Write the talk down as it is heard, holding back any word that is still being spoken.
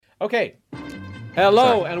Okay.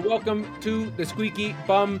 Hello and welcome to the Squeaky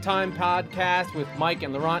Bum Time Podcast with Mike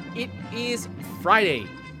and Laurent. It is Friday,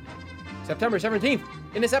 September 17th.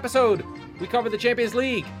 In this episode, we cover the Champions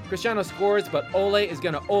League. Cristiano scores, but Ole is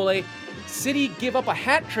going to Ole. City give up a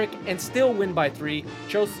hat trick and still win by 3.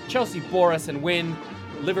 Chelsea bore us and win.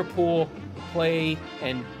 Liverpool play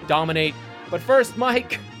and dominate. But first,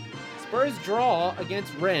 Mike, Spurs draw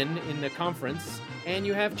against Rennes in the conference, and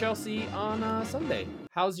you have Chelsea on Sunday.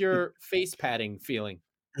 How's your face padding feeling?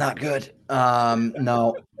 Not good.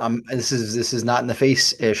 No, this is not in the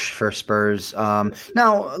face-ish for Spurs.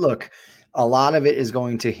 Now, look, a lot of it is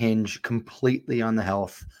going to hinge completely on the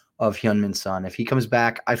health of Heung-min Son. If he comes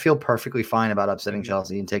back, I feel perfectly fine about upsetting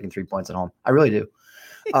Chelsea and taking 3 points at home. I really do.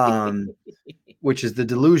 Which is the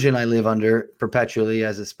delusion I live under perpetually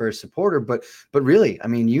as a Spurs supporter. But really, I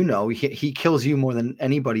mean, he kills you more than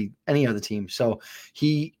anybody, any other team. So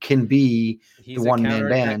he can be the one-man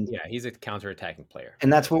band. Yeah, he's a counter-attacking player.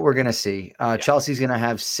 And that's what we're going to see. Chelsea's going to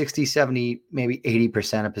have 60, 70, maybe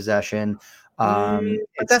 80% of possession. But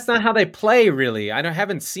that's not how they play, really. I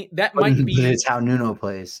haven't seen that. Might be it's how Nuno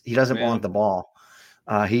plays. He doesn't want the ball.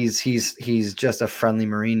 He's just a friendly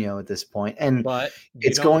Mourinho at this point, and but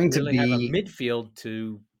it's going to be have a midfield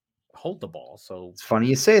to hold the ball. So it's funny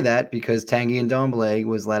you say that because Tanguy Ndombele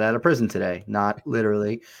was let out of prison today, not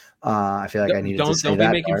literally. I feel like I needed to say that.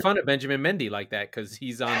 Don't be making fun of Benjamin Mendy like that because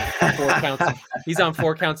he's on 4 counts. He's on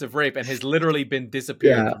 4 counts of rape and has literally been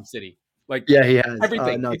disappeared from City. He has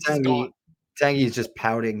everything. No, Tanguy is just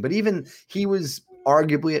pouting, but even he was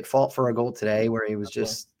arguably at fault for a goal today where he was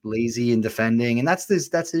just lazy in defending, and that's his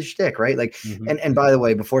shtick, right? Like, and by the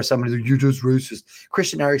way, before somebody's like, "You just racist,"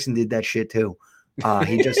 Christian Eriksen did that shit too.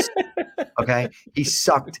 He just he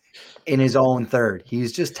sucked in his own third.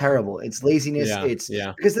 He's just terrible. It's laziness.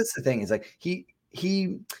 Because that's the thing is like he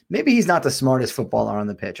maybe he's not the smartest footballer on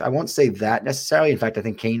the pitch. I won't say that necessarily. In fact, I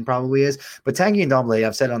think Kane probably is. But Tanguy Ndombele,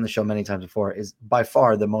 I've said on the show many times before, is by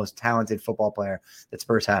far the most talented football player that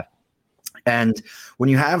Spurs have. And when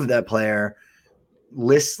you have that player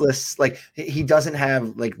listless, like he doesn't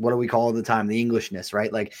have, like, what do we call it at the time, the Englishness,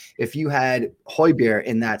 right? Like if you had Højbjerg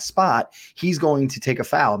in that spot, he's going to take a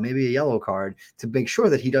foul, maybe a yellow card, to make sure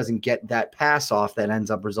that he doesn't get that pass off that ends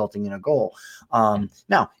up resulting in a goal.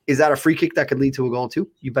 Now, is that a free kick that could lead to a goal too?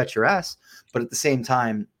 You bet your ass. But at the same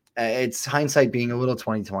time, it's hindsight being a little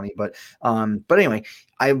 2020, but anyway,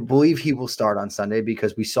 I believe he will start on Sunday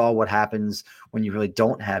because we saw what happens when you really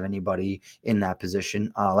don't have anybody in that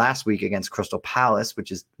position last week against Crystal Palace,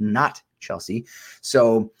 which is not Chelsea.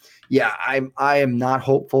 So yeah, I am not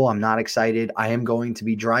hopeful. I'm not excited. I am going to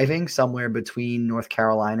be driving somewhere between North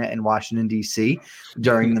Carolina and Washington, D.C.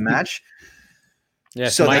 during the match.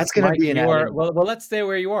 Yes, so Mike, that's going to be an well, let's stay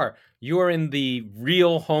where you are. You are in the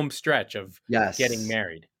real home stretch of getting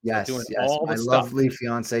married. Yes, doing all the lovely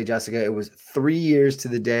fiance Jessica. It was 3 years to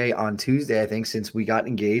the day on Tuesday, I think, since we got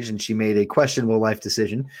engaged, and she made a questionable life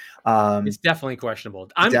decision. It's definitely questionable.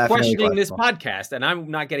 I'm questioning this podcast, and I'm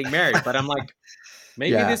not getting married, but I'm like,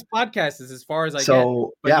 maybe this podcast is as far as I get.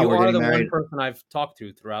 But you are the one person I've talked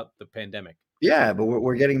to throughout the pandemic. Yeah, but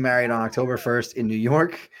we're getting married on October 1st in New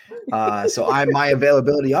York. So my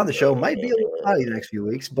availability on the show might be a little cloudy the next few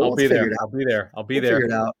weeks, but I'll be there. I'll be there. Figure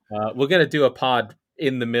it out. We're going to do a pod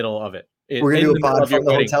in the middle of it. We're going to do a pod from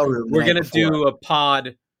the hotel room. We're going to do a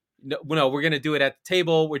pod. No, we're going to do it at the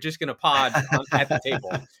table. We're just going to pod at the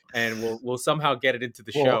table, and we'll somehow get it into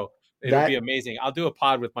the show. It'll be amazing. I'll do a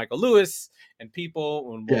pod with Michael Lewis and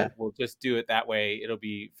people, and we'll just do it that way. It'll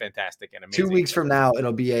be fantastic and amazing. 2 weeks from now,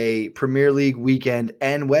 it'll be a Premier League weekend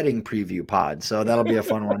and wedding preview pod. So that'll be a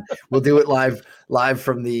fun one. We'll do it live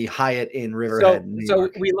from the Hyatt in Riverhead. So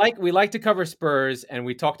we like to cover Spurs, and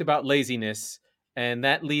we talked about laziness, and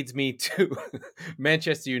that leads me to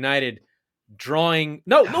Manchester United drawing.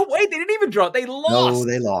 No, wait, they didn't even draw. They lost. No,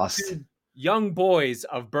 they lost. Young Boys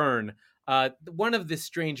of Bern. One of the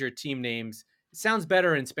stranger team names. It sounds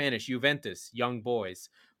better in Spanish, Juventus, Young Boys.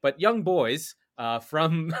 But Young Boys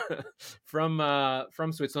from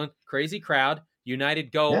Switzerland, crazy crowd.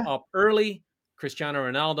 United go up early. Cristiano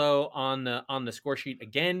Ronaldo on the score sheet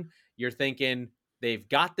again. You're thinking they've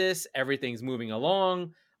got this. Everything's moving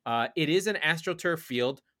along. It is an AstroTurf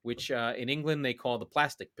field, which in England they call the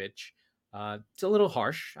plastic pitch. It's a little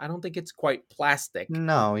harsh. I don't think it's quite plastic.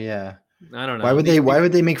 No, yeah. I don't know. Why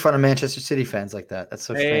would they make fun of Manchester City fans like that? That's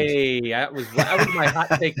so strange. Hey, that was my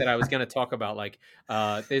hot take that I was going to talk about. Like,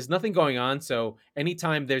 there's nothing going on. So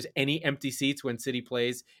anytime there's any empty seats when City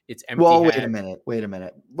plays, it's empty. Well, wait a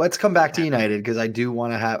minute. Let's come back to United because I do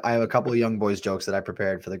want to I have a couple of Young Boys jokes that I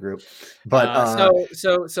prepared for the group. But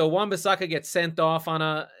so Wan-Bissaka gets sent off on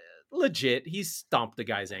a legit. He stomped the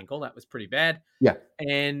guy's ankle. That was pretty bad. Yeah.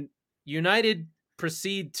 And United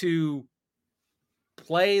proceed to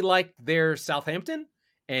play like they're Southampton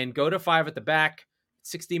and go to 5 at the back.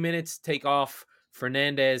 60 minutes, take off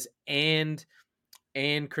Fernandez and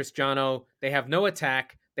Cristiano. They have no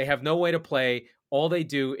attack. They have no way to play. All they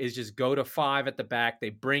do is just go to 5 at the back. They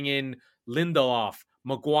bring in Lindelof,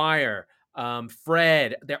 Maguire,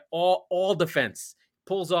 Fred. They're all defense.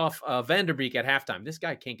 Pulls off Van der Beek at halftime. This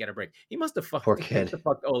guy can't get a break. He must have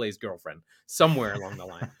fucked Ole's girlfriend somewhere along the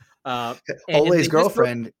line. Ole's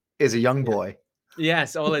girlfriend is a young boy.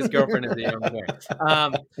 Yes, Ole's girlfriend is a young boy.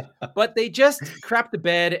 But they just crapped the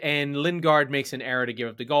bed, and Lingard makes an error to give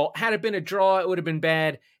up the goal. Had it been a draw, it would have been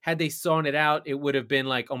bad. Had they sawn it out, it would have been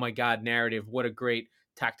like, oh my God, narrative. What a great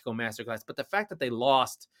tactical masterclass. But the fact that they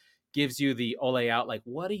lost gives you the Ole out. Like,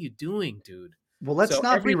 what are you doing, dude? Well, let's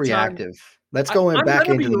not be reactive. Let's go back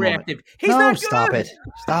into the moment. He's not good. Stop it.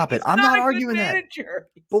 Stop it. I'm not arguing that.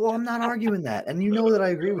 Well, I'm not arguing that. And you know that I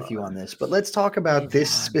agree with you on this. But let's talk about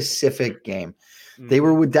this specific game. They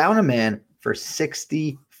were down a man for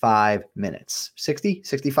 65 minutes. 60,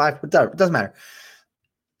 65? It doesn't matter.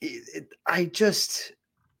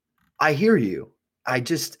 I hear you.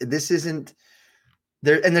 This isn't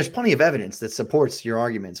there. And there's plenty of evidence that supports your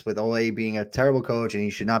arguments with Ole being a terrible coach and he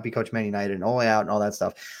should not be coaching Man United and Ole out and all that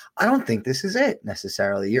stuff. I don't think this is it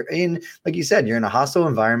necessarily. You're in, like you said, you're in a hostile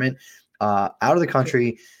environment, out of the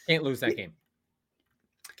country. Can't lose that game.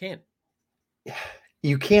 Can't.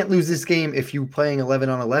 You can't lose this game if you're playing 11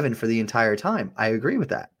 on 11 for the entire time. I agree with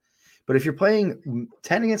that. But if you're playing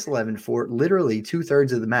 10 against 11 for literally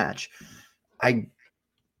 2/3 of the match, it's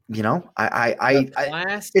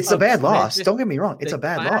a bad loss. Don't get me wrong. It's a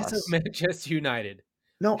bad loss. Of Manchester United.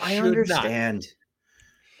 No, I understand.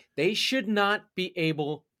 They should not be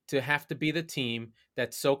able to have to be the team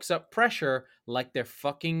that soaks up pressure like they're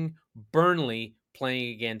fucking Burnley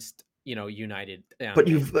playing against United. But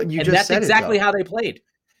you just that's said exactly it, how they played.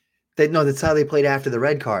 That's how they played after the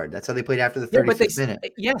red card. That's how they played after the 35th minute.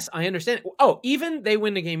 Yes, I understand. Oh, even they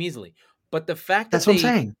win the game easily. But the fact that's what I'm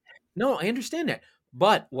saying. No, I understand that.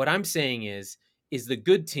 But what I'm saying is the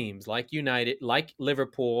good teams like United, like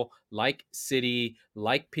Liverpool, like City,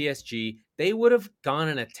 like PSG, they would have gone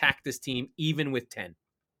and attacked this team even with 10.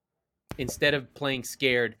 Instead of playing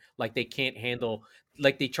scared like they can't handle,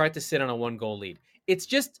 like they tried to sit on a 1-goal lead. It's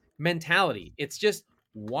just mentality. It's just,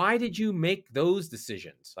 why did you make those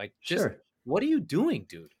decisions? Like, just what are you doing,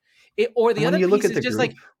 dude? Or the other piece is just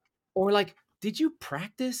like, did you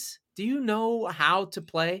practice? Do you know how to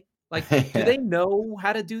play? Like, do they know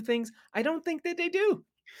how to do things? I don't think that they do.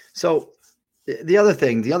 So the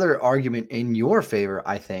other argument in your favor,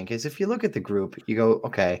 I think, is if you look at the group, you go,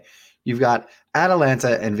 okay, you've got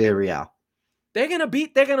Atalanta and Villarreal.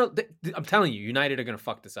 I'm telling you, United are going to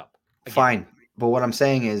fuck this up. Again. Fine. But what I'm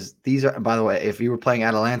saying is these are, by the way, if you were playing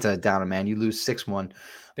Atalanta down a man, you lose 6-1.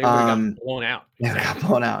 They would have gotten blown out. Yeah, got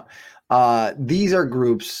blown out. These are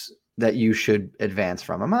groups that you should advance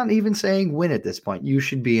from. I'm not even saying win at this point. You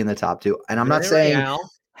should be in the top 2. And I'm not saying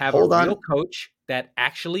have a real coach that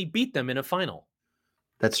actually beat them in a final.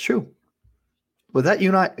 That's true. Was that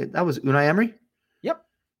that was Unai Emery? Yep.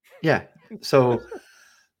 Yeah. So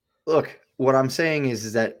look, what I'm saying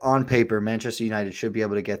is that on paper, Manchester United should be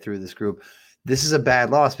able to get through this group. This is a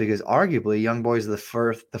bad loss because arguably Young Boys are the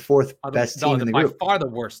fourth best team in the group. By far the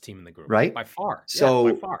worst team in the group. Right? By far.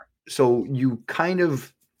 So, by far. So you kind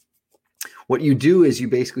of, what you do is you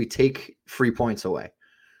basically take free points away.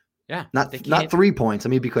 Yeah. Not 3 points.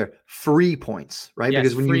 Let me be clear. Free points, right? Yes,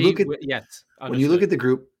 because when you look at the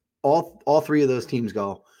group, all 3 of those teams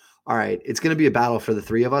go, all right, it's going to be a battle for the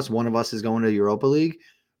 3 of us. One of us is going to Europa League,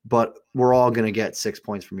 but we're all going to get 6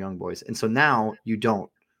 points from Young Boys. And so now you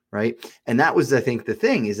don't. Right. And that was, I think, the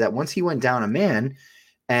thing is that once he went down a man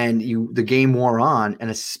and the game wore on,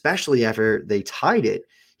 and especially after they tied it,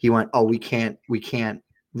 he went, oh, we can't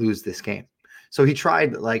lose this game. So he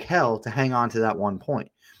tried like hell to hang on to that 1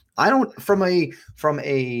 point. I don't, from a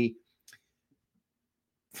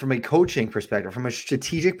coaching perspective, from a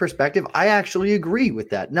strategic perspective, I actually agree with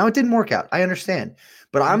that. Now, it didn't work out. I understand.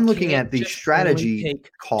 But I'm looking at the strategy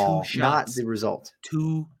call, not the result.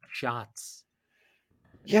 2 shots.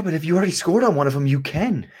 Yeah, but if you already scored on one of them, you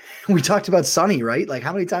can. We talked about Sonny, right? Like,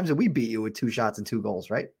 how many times did we beat you with 2 shots and 2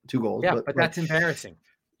 goals, right? 2 goals. Yeah, but that's embarrassing.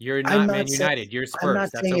 You're not Man United. You're Spurs. I'm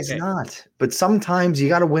not saying it's not. But sometimes you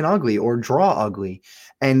got to win ugly or draw ugly.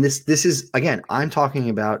 And this is, again, I'm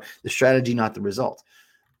talking about the strategy, not the result.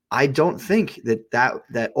 I don't think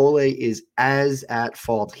that Ole is as at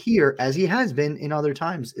fault here as he has been in other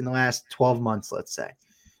times in the last 12 months, let's say.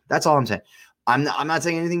 That's all I'm saying. I'm not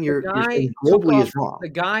saying anything you're saying took globally off is wrong. the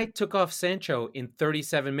guy took off Sancho in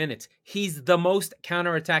 37 minutes. He's the most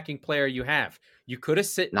counterattacking player you have. You could have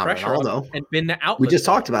sit Not pressure him Ronaldo. and been the outlet. We just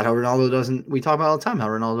for talked him. about how Ronaldo doesn't. We talk about all the time how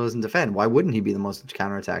Ronaldo doesn't defend. Why wouldn't he be the most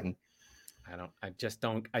counterattacking? I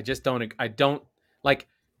don't like.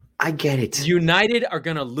 I get it. United are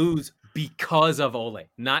gonna lose because of Ole,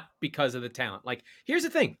 not because of the talent. Like, here's the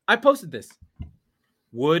thing. I posted this.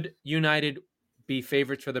 Would United be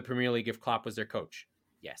favorites for the Premier League if Klopp was their coach?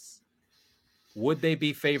 Yes. Would they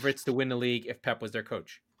be favorites to win the league if Pep was their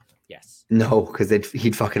coach? Yes. No, because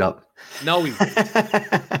he'd fuck it up. No, he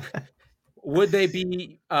wouldn't. Would they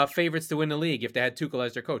be favorites to win the league if they had Tuchel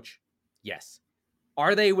as their coach? Yes.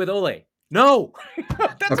 Are they with Ole? No.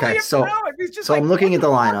 That's Okay, why you so know. He's just I'm looking at the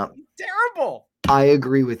lineup. He's terrible. I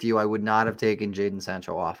agree with you. I would not have taken Jadon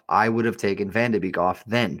Sancho off. I would have taken Van de Beek off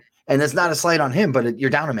then. And that's not a slight on him, but you're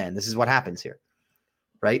down a man. This is what happens here.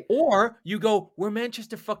 Right? Or you go, we're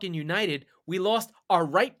Manchester fucking United. We lost our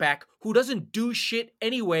right back who doesn't do shit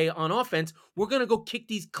anyway on offense. We're going to go kick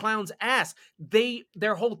these clowns' ass.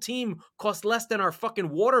 Their whole team cost less than our fucking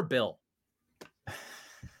water bill.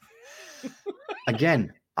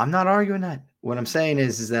 Again, I'm not arguing that. What I'm saying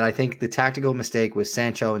is that I think the tactical mistake was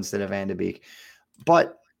Sancho instead of Van de Beek.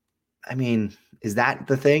 But, I mean, is that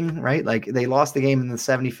the thing, right? Like, they lost the game in the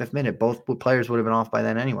 75th minute. Both players would have been off by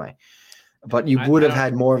then anyway. But you would have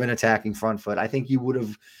had more of an attacking front foot. I think you would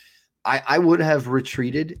have – I would have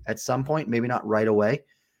retreated at some point, maybe not right away.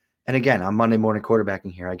 And, again, I'm Monday morning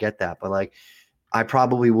quarterbacking here. I get that. But, like, I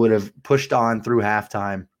probably would have pushed on through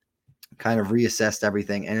halftime, kind of reassessed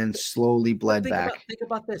everything, and then slowly bled back. Think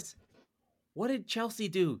about this. What did Chelsea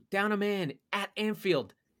do? Down a man at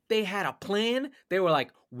Anfield. They had a plan. They were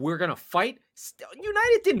like, we're going to fight.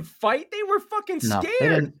 United didn't fight. They were fucking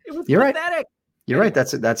scared. It was You're pathetic. Right. You're right.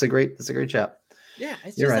 That's a great chat. Yeah,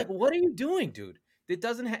 it's just like, what are you doing, dude? It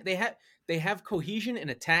doesn't have they have cohesion and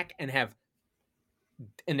attack and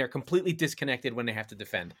they're completely disconnected when they have to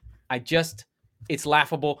defend. It's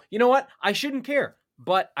laughable. You know what? I shouldn't care,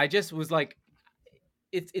 but I just was like,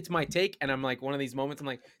 it's my take, and I'm like, one of these moments, I'm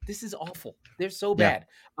like, this is awful. They're so bad.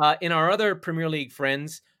 In our other Premier League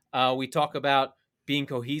friends, we talk about being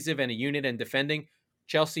cohesive and a unit and defending.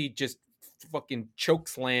 Chelsea just fucking choke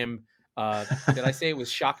slam. Did I say it was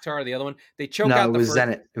Shakhtar or the other one? They choke out. No, it was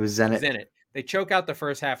Zenit. It was Zenit. Zenit. They choke out the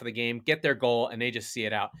first half of the game, get their goal, and they just see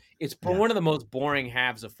it out. It's one of the most boring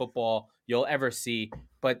halves of football you'll ever see.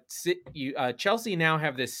 But Chelsea now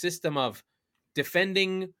have this system of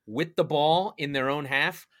defending with the ball in their own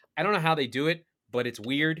half. I don't know how they do it, but it's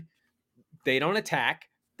weird. They don't attack.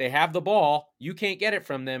 They have the ball. You can't get it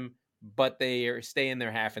from them, but they stay in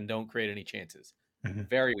their half and don't create any chances. Mm-hmm.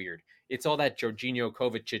 Very weird. It's all that Jorginho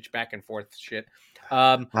Kovacic back and forth shit.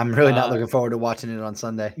 I'm really not looking forward to watching it on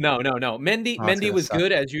Sunday. No. Mendy was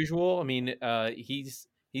good as usual. I mean, he's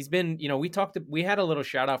been, we had a little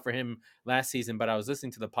shout out for him last season, but I was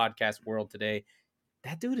listening to the podcast World today.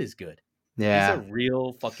 That dude is good. Yeah. He's a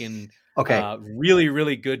real fucking really,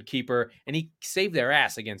 really good keeper, and he saved their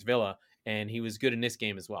ass against Villa, and he was good in this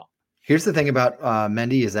game as well. Here's the thing about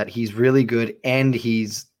Mendy is that he's really good and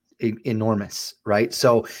he's enormous, right?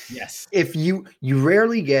 So yes, if you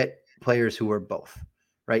rarely get players who are both,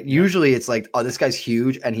 right? Yeah. Usually it's like, oh, this guy's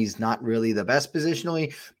huge and he's not really the best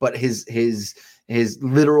positionally, but his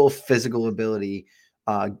literal physical ability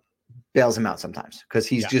bails him out sometimes because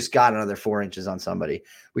he's just got another 4 inches on somebody.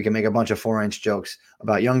 We can make a bunch of 4-inch jokes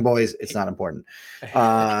about young boys. It's not important.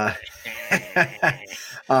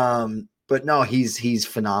 But no, he's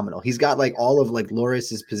phenomenal. He's got like all of like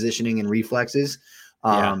Lloris's positioning and reflexes.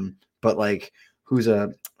 But like who's I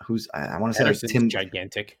want to say Ederson's like Tim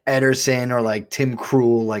gigantic Ederson or like Tim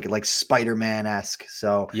Krul, like Spider-Man-esque.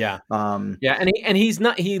 So and he's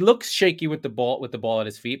not. He looks shaky with the ball at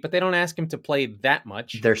his feet, but they don't ask him to play that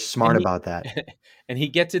much. They're smart about that, and he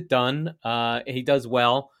gets it done. He does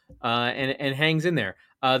well, and hangs in there.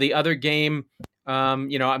 The other game,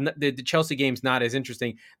 the Chelsea game's not as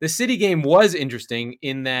interesting. The City game was interesting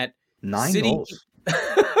in that 9 goals.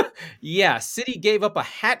 City gave up a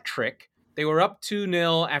hat trick. They were up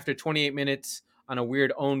 2-0 after 28 minutes on a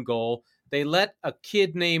weird own goal. They let a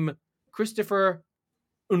kid named Christopher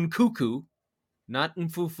Nkunku, not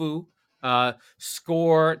Nfufu,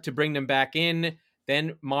 score to bring them back in.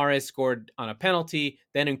 Then Mahrez scored on a penalty.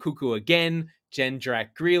 Then Nkunku again.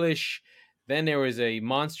 Jack Grealish. Then there was a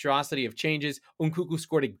monstrosity of changes. Nkunku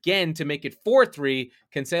scored again to make it 4-3.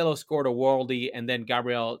 Cancelo scored a worldie, and then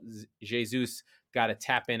Gabriel Jesus got a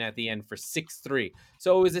tap in at the end for 6-3.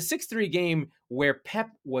 So it was a 6-3 game where Pep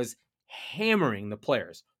was hammering the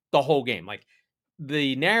players the whole game. Like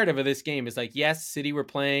the narrative of this game is like, yes, City were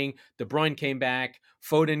playing. De Bruyne came back.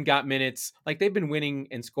 Foden got minutes. Like, they've been winning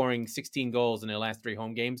and scoring 16 goals in their last 3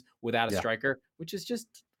 home games without a striker, which is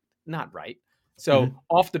just not right. So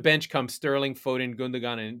off the bench comes Sterling, Foden,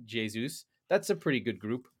 Gundogan, and Jesus. That's a pretty good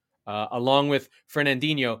group. Along with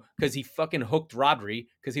Fernandinho, because he fucking hooked Rodri,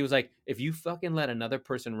 because he was like, if you fucking let another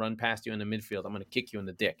person run past you in the midfield, I'm going to kick you in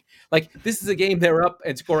the dick. Like, this is a game they're up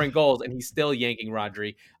and scoring goals, and he's still yanking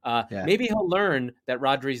Rodri. Maybe he'll learn that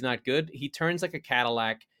Rodri's not good. He turns like a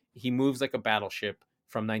Cadillac. He moves like a battleship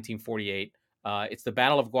from 1948. It's the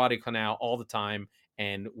Battle of Guadalcanal all the time,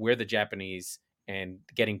 and we're the Japanese and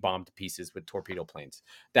getting bombed to pieces with torpedo planes.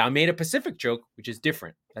 Now, I made a Pacific joke, which is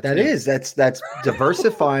different. That's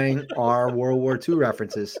diversifying our World War II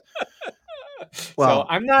references. Well, so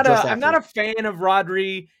I'm not a fan of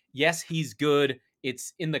Rodri. Yes, he's good.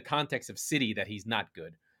 It's in the context of City that he's not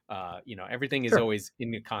good. Everything is always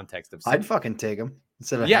in the context of City. I'd fucking take him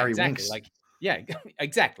instead of Harry exactly. Winks.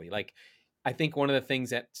 Exactly. Like, I think one of the things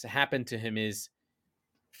that's happened to him is,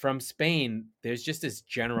 from Spain, there's just this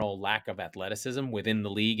general lack of athleticism within the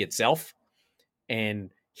league itself. And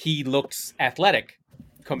he looks athletic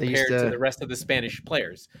compared to the rest of the Spanish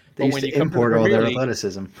players. But when you import all their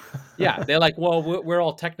athleticism. Yeah, they're like, well, we're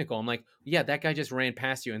all technical. I'm like, yeah, that guy just ran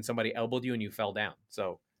past you and somebody elbowed you and you fell down.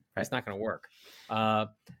 So it's not going to work.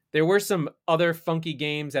 There were some other funky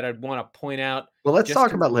games that I'd want to point out. Well, let's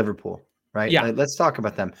talk about Liverpool, right? Yeah. Let's talk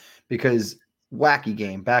about them, because wacky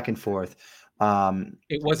game, back and forth.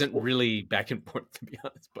 It wasn't really back and forth, to be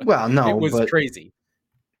honest. But it was crazy.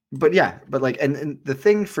 But and the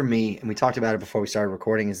thing for me, and we talked about it before we started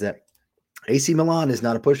recording, is that AC Milan is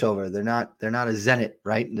not a pushover. They're not a Zenit,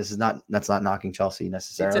 right? That's not knocking Chelsea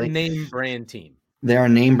necessarily. It's a name brand team. They're a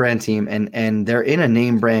name brand team, and they're in a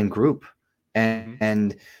name brand group.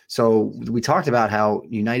 And so we talked about how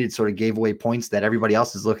United sort of gave away points that everybody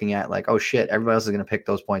else is looking at, like, oh shit, everybody else is going to pick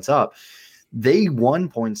those points up. They won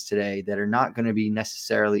points today that are not going to be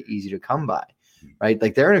necessarily easy to come by, right?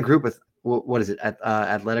 Like, they're in a group with, what is it?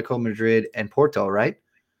 Atletico Madrid and Porto, right?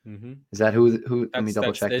 Mm-hmm. Is that who? Let me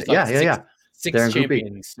double check. Yeah. 6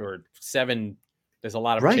 champions or 7. There's a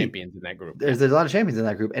lot of champions in that group. There's a lot of champions in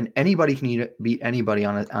that group, and anybody can beat anybody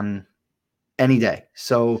on any day.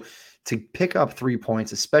 So to pick up 3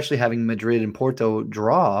 points, especially having Madrid and Porto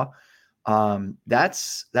draw,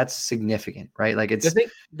 that's significant, right? Like, it's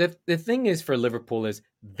the thing is, for Liverpool, is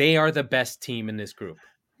they are the best team in this group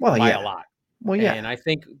by a lot. Well, yeah. And I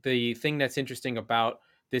think the thing that's interesting about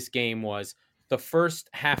this game was the first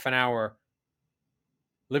half an hour,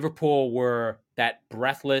 Liverpool were that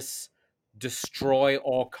breathless, destroy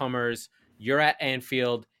all comers. You're at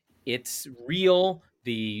Anfield. It's real.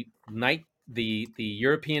 The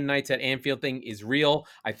European nights at Anfield thing is real.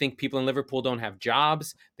 I think people in Liverpool don't have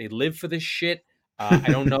jobs. They live for this shit. I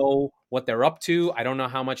don't know what they're up to. I don't know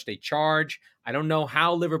how much they charge. I don't know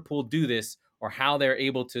how Liverpool do this, or how they're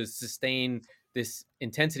able to sustain this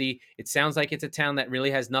intensity. It sounds like it's a town that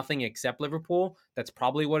really has nothing except Liverpool. That's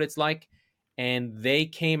probably what it's like. And they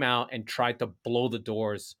came out and tried to blow the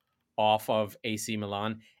doors off of AC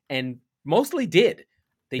Milan, and mostly did.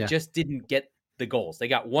 They just didn't get the goals. They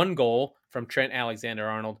got 1 goal from Trent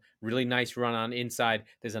Alexander-Arnold. Really nice run on inside.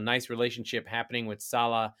 There's a nice relationship happening with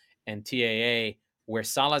Salah and TAA, where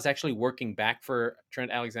Salah's actually working back for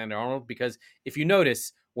Trent Alexander-Arnold, because if you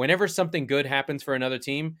notice, whenever something good happens for another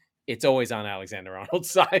team, it's always on Alexander-Arnold's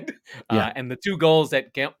side. And the 2 goals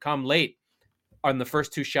that come late on the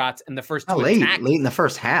first 2 shots and the first 2 attacks. Late in the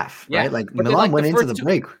first half, right? Like, Milan went into the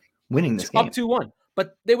break winning this game. Up 2-1.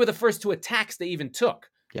 But they were the first 2 attacks they even took.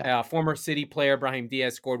 Former City player Brahim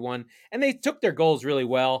Diaz scored 1. And they took their goals really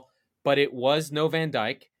well, but it was no Van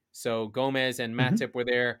Dijk. So Gomez and Matip were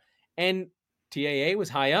there. And TAA was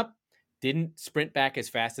high up, didn't sprint back as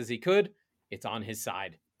fast as he could. It's on his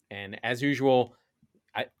side. And as usual,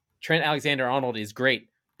 Trent Alexander-Arnold is great,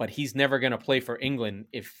 but he's never going to play for England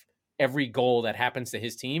if every goal that happens to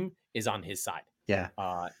his team is on his side. Yeah.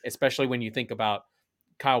 Especially when you think about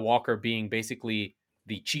Kyle Walker being basically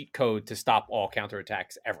the cheat code to stop all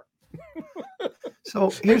counterattacks ever.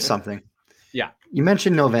 So here's something. Yeah. You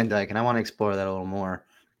mentioned no Van Dijk, and I want to explore that a little more.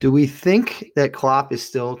 Do we think that Klopp is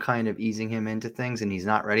still kind of easing him into things and he's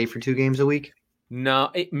not ready for 2 games a week? No,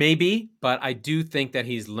 it may be, but I do think that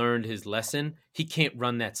he's learned his lesson. He can't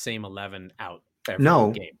run that same 11 out every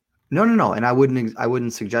game. No. And I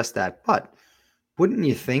wouldn't suggest that. But wouldn't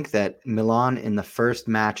you think that Milan in the first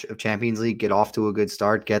match of Champions League get off to a good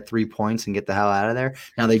start, get 3 points, and get the hell out of there?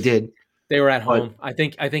 Now they did. They were at home. I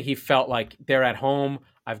think he felt like they're at home.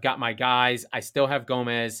 I've got my guys. I still have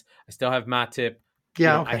Gomez. I still have Matip.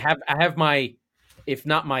 Yeah. I have my if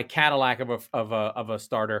not my Cadillac of a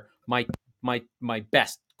starter, my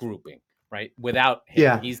best grouping, right? Without him,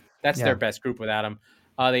 Yeah. that's their Yeah. best group without him.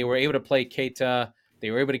 They were able to play Keita.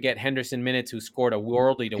 They were able to get Henderson minutes, who scored a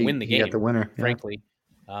worldie to win the He got the game, winner. Yeah. frankly.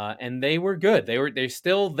 And they were good. They're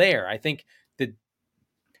still there. I think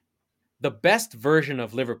the best version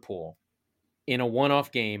of Liverpool in a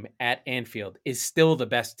one-off game at Anfield is still the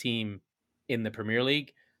best team in the Premier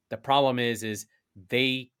League. The problem is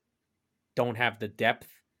they don't have the depth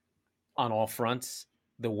on all fronts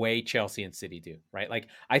the way Chelsea and City do, right? Like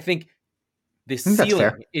I think the I think that's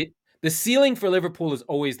fair. ceiling for Liverpool is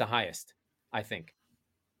always the highest, I think.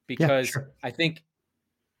 Yeah, Because sure. I think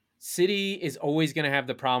City is always going to have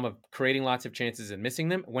the problem of creating lots of chances and missing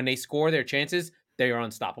them. When they score their chances, they are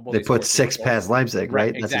unstoppable. They They put score 6 goals. past Leipzig,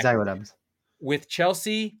 Right, right? That's exactly exactly. what happens. With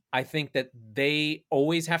Chelsea, I think that they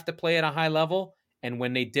always have to play at a high level, and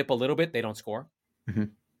when they dip a little bit, they don't score. Mm-hmm.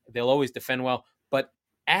 They'll always defend well, but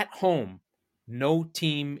at home, no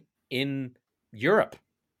team in Europe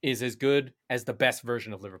is as good as the best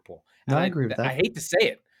version of Liverpool. No, And I agree with I that. hate to say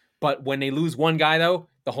it, but when they lose one guy, though,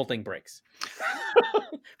 the whole thing breaks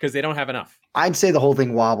because they don't have enough. I'd say the whole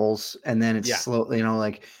thing wobbles, and then it's Yeah. slow. And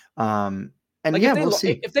Like yeah, we'll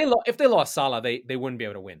see. if they lost Salah, they wouldn't be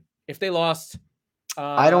able to win. If they lost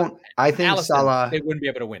I think Allison, Salah. they wouldn't be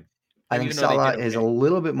able to win. I think Even though they Salah did is a okay.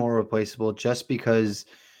 little bit more replaceable just because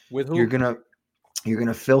With you're who?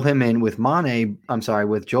 gonna fill him in with Mane. I'm sorry,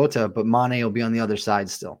 with Jota, but Mane will be on the other side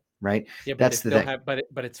still, right? Yeah, but That's if the they'll thing. have,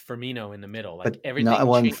 but it's Firmino in the middle. Like But no, everything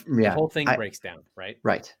well, change, the yeah, whole thing breaks down, right?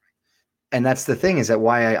 right. And that's the thing is that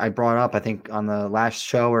why I brought up, I think on the last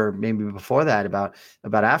show or maybe before that about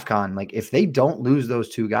AFCON, like if they don't lose those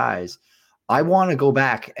two guys, I want to go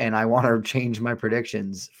back and I want to change my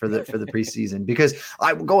predictions for the preseason because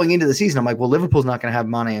I'm going into the season. I'm like, well, Liverpool's not going to have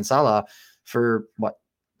Mane and Salah for what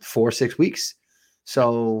 4-6 weeks,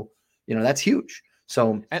 so that's huge.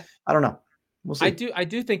 So And I don't know. We'll see. I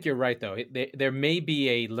do think you're right though. There may be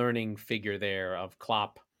a learning figure there of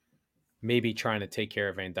Klopp maybe trying to take care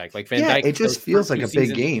of Van Dijk. Like Van Yeah, Dijk, it just those feels first like two a big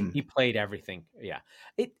seasons, game. he played everything. Yeah,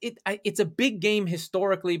 it's a big game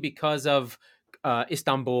historically because of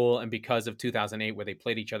Istanbul and because of 2008 where they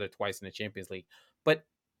played each other twice in the Champions League. But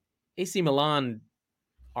AC Milan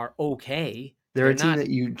are okay. They're They're a team not. that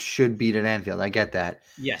you should beat at Anfield. I get that.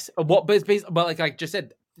 Yes, well, but it's but like I just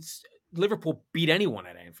said, Liverpool beat anyone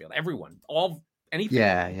at Anfield. Everyone, anything.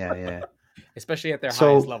 Yeah, yeah, yeah. Especially at their highest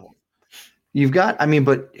So level. you're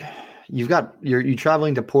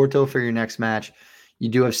traveling to Porto for your next match. You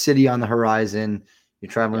do have City on the horizon. You're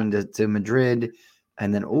Yeah. traveling to Madrid,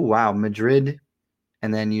 and then Madrid,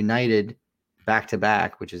 and then United back to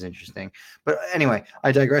back, which is interesting. But anyway,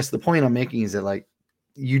 I digress. The point I'm making is that like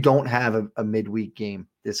you don't have a midweek game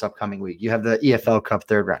this upcoming week. You have the EFL Cup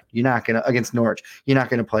third round. You're not gonna against Norwich. You're not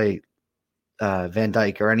gonna play Van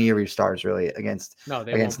Dijk or any of your stars really against No,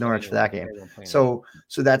 they won't play Norwich for anyone. that game. They won't play anyone.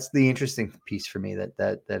 So that's the interesting piece for me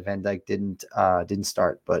that Van Dijk didn't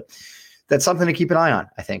start, but that's something to keep an eye on,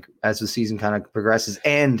 I think, as the season kind of progresses,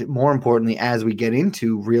 and more importantly, as we get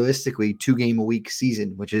into realistically 2-game-a-week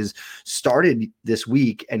season, which is started this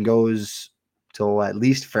week and goes till at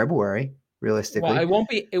least February. Realistically, Well,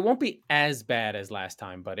 it won't be as bad as last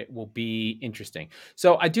time, but it will be interesting.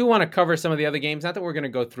 So I do want to cover some of the other games. Not that we're going to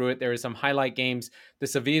go through it. There are some highlight games. The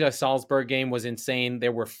Sevilla Salzburg game was insane.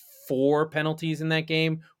 There were 4 penalties in that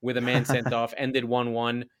game with a man sent off. Ended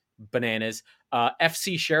 1-1. Bananas.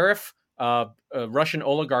 FC Sheriff, a Russian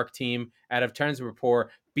oligarch team out of Ternspor,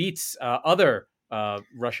 beats other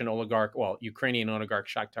Russian oligarch, Ukrainian oligarch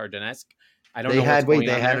Shakhtar Donetsk. I don't know what's going on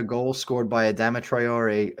they had there. a goal scored by Adama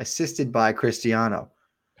Traore, assisted by Cristiano.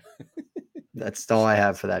 That's all I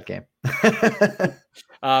have for that game.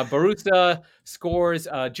 Borussia scores.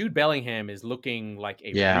 Jude Bellingham is looking like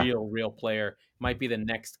a Yeah. real player. Might be the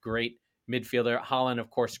next great midfielder. Haaland, of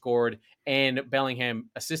course, scored, and Bellingham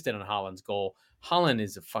assisted on Haaland's goal. Haaland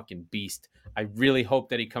is a fucking beast. I really hope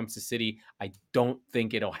that he comes to City. I don't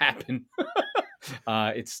think it'll happen.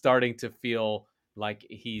 It's starting to feel like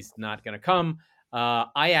he's not going to come.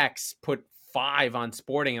 Ajax put 5 on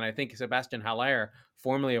Sporting, and I think Sebastian Haller,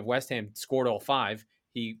 formerly of West Ham, scored all 5.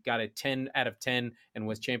 He got a 10 out of 10 and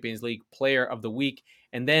was Champions League Player of the Week.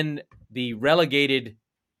 And then the relegated,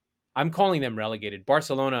 I'm calling them relegated,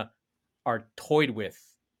 Barcelona are toyed with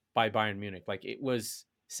by Bayern Munich. Like, it was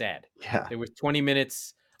sad. Yeah. There was 20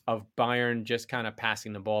 minutes of Bayern just kind of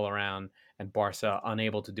passing the ball around and Barca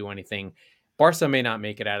unable to do anything. Barca may not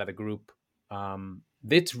make it out of the group.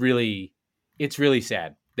 It's really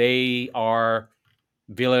sad. They are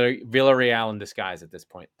Villarreal in disguise at this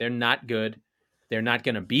point. They're not good. They're not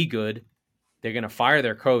going to be good. They're going to fire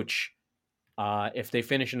their coach If they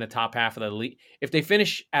finish in the top half of the league, if they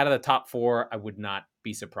finish out of the top 4, I would not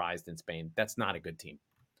be surprised in Spain. That's not a good team.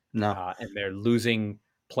 No. And they're losing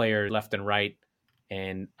players left and right.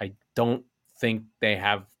 And I don't think they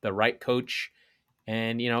have the right coach.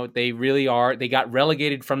 And, they really are. They got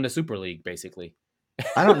relegated from the Super League, basically.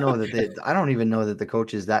 I don't know that I don't even know that the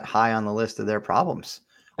coach is that high on the list of their problems.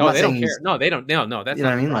 I'm No, not they don't saying care. No, they don't. No, that's you know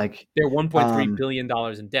not what I the mean? problem. Like, They're $1.3 billion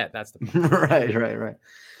in debt. That's the problem. right.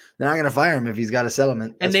 They're not going to fire him if he's got a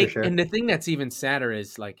settlement. That's for sure. And the thing that's even sadder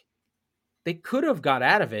is, like, they could have got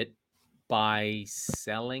out of it by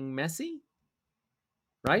selling Messi,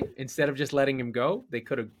 right? Instead of just letting him go, they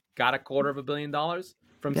could have got $250 million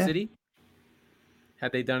from City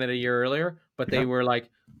had they done it a year earlier. But they were like,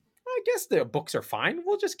 I guess the books are fine.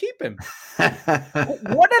 We'll just keep him.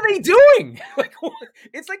 What are they doing? Like,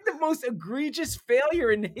 it's like the most egregious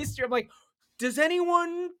failure in history. I'm like, is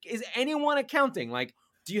anyone accounting? Like,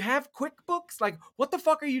 do you have QuickBooks? Like, what the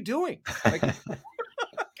fuck are you doing? Like,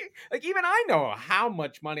 like, even I know how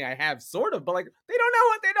much money I have, sort of, but like, they don't know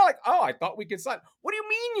what they know. Like, oh, I thought we could sign. What do you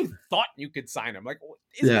mean you thought you could sign him? Like,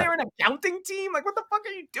 isn't there an accounting team? Like, what the fuck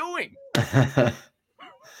are you doing?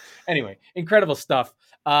 Anyway, incredible stuff.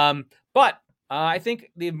 But I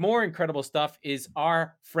think the more incredible stuff is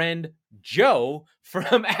our friend Joe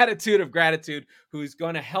from Attitude of Gratitude, who's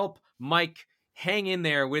going to help Mike hang in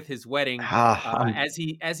there with his wedding as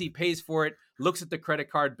he pays for it, looks at the credit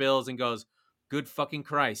card bills and goes, good fucking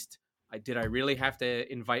Christ. Did I really have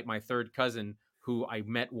to invite my third cousin who I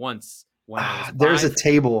met once when I was 5?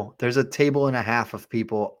 There's a table and a half of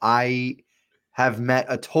people I have met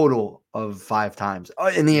a total of 5 times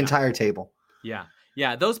in the entire table.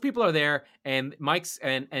 Yeah. Those people are there, and Mike's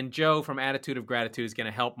and Joe from Attitude of Gratitude is going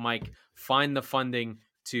to help Mike find the funding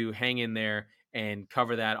to hang in there and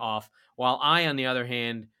cover that off. While I, on the other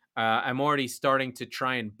hand, I'm already starting to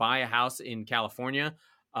try and buy a house in California.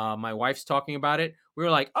 My wife's talking about it. We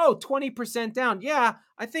were like, 20% down. Yeah,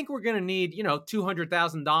 I think we're going to need,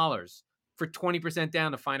 $200,000 for 20%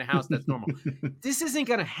 down to find a house that's normal. This isn't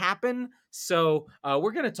going to happen. So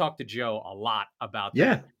we're going to talk to Joe a lot about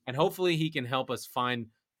that. And hopefully he can help us find,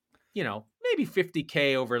 maybe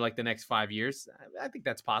 $50K over like the next 5 years. I think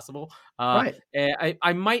that's possible. Right.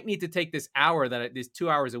 I might need to take this 2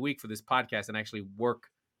 hours a week for this podcast and actually work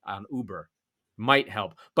on Uber. Might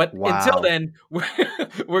help. But until then,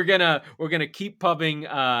 we're gonna keep pubbing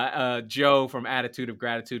Joe from Attitude of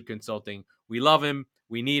Gratitude Consulting. We love him.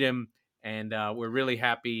 We need him. And we're really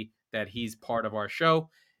happy that he's part of our show.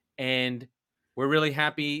 And we're really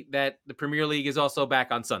happy that the Premier League is also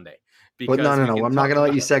back on Sunday. But no. I'm not going to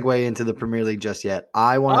let you segue into the Premier League just yet.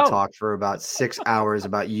 I want to talk for about 6 hours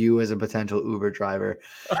about you as a potential Uber driver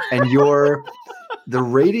and the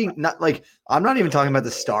rating. Not like, I'm not even talking about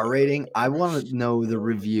the star rating. I want to know the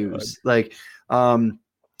reviews. Like,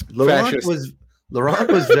 Laurent was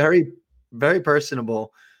very, very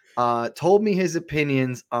personable. Told me his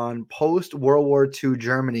opinions on post World War II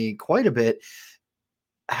Germany quite a bit.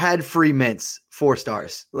 Had free mints, 4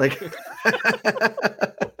 stars. Like,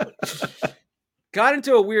 got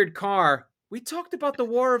into a weird car. We talked about the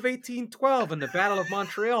War of 1812 and the Battle of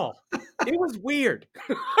Montreal. It was weird.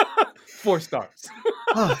 4 stars.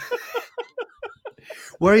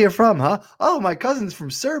 Where are you from, huh? Oh, my cousin's from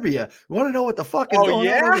Serbia. You want to know what the fuck is going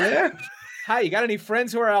on over there? Hi, you got any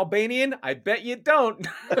friends who are Albanian? I bet you don't.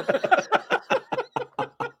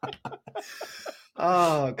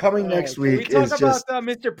 Coming next week we is talk just about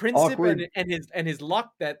Mr. Princip and his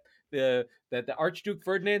luck that the Archduke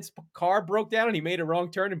Ferdinand's car broke down and he made a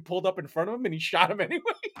wrong turn and pulled up in front of him and he shot him anyway.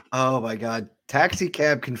 Oh my God! Taxi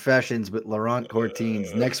Cab Confessions with Laurent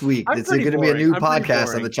Cortines next week. It's going to be a new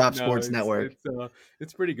podcast on the Chop Sports Network.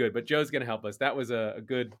 It's pretty good, but Joe's going to help us. That was a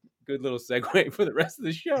good little segue for the rest of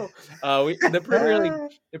the show.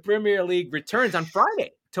 The Premier League returns on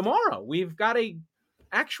Friday tomorrow. We've got a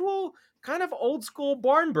actual kind of old school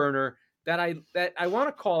barn burner that I want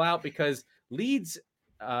to call out because Leeds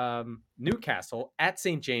Newcastle at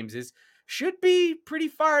St. James's should be pretty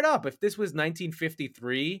fired up. If this was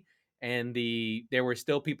 1953 and there were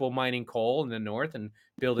still people mining coal in the north and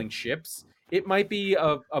building ships, it might be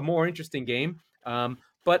a more interesting game.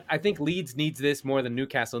 But I think Leeds needs this more than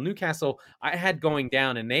Newcastle. Newcastle I had going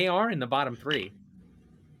down, and they are in the bottom 3.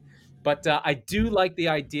 But I do like the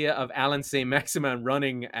idea of Alan Saint-Maximin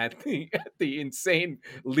running at the insane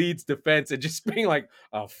Leeds defense and just being like,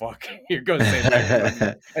 "Oh fuck, here goes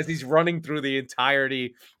Saint-Maximin," as he's running through the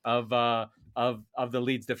entirety of the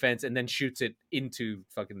Leeds defense and then shoots it into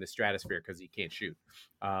fucking the stratosphere because he can't shoot.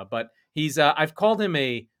 But he's I have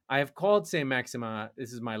called Saint-Maximin.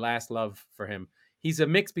 This is my last love for him. He's a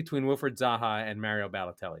mix between Wilfred Zaha and Mario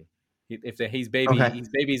Balotelli. He's Okay.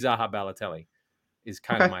 baby Zaha Balotelli is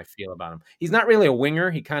kind of Okay. my feel about him. He's not really a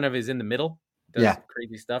winger. He kind of is in the middle, does Yeah.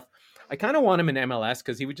 crazy stuff. I kind of want him in MLS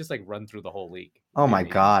because he would just like run through the whole league. Oh my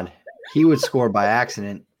God. He would score by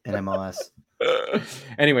accident in MLS.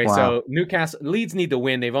 Anyway, Wow. so Newcastle Leeds need to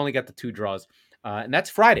win. They've only got the 2 draws, and that's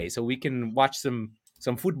Friday, so we can watch some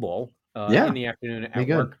football in Yeah. the afternoon Be at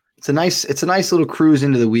good. work. It's a nice little cruise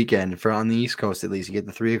into the weekend for on the East Coast at least. You get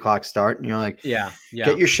the 3 o'clock start, and you're like, Yeah, get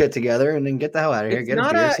yeah. your shit together, and then get the hell out of here. Get a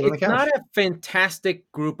beer, sit on the It's not couch. a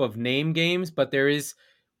fantastic group of name games, but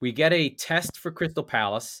we get a test for Crystal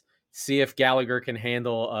Palace. See if Gallagher can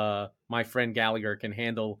handle my friend Gallagher can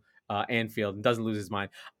handle Anfield and doesn't lose his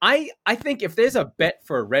mind. I think if there's a bet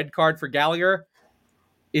for a red card for Gallagher,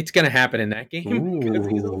 it's going to happen in that game because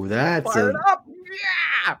he's Ooh, fired up.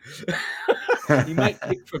 Yeah, he might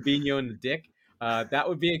kick Fabinho in the dick. That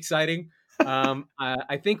would be exciting.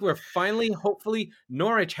 I think we're finally, hopefully,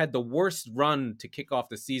 Norwich had the worst run to kick off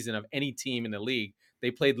the season of any team in the league.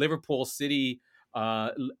 They played Liverpool, City,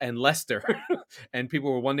 and Leicester, and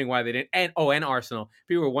people were wondering why they didn't. And Arsenal.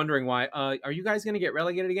 People were wondering why. Are you guys going to get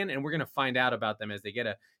relegated again? And we're going to find out about them as they get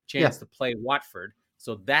a chance Yeah. to play Watford.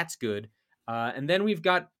 So that's good. And then we've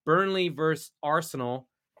got Burnley versus Arsenal.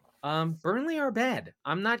 Burnley are bad.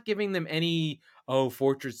 I'm not giving them any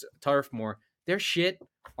Fortress Turf more. They're shit.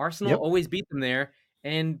 Arsenal Yep. always beat them there.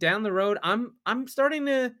 And down the road, I'm starting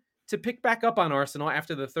to pick back up on Arsenal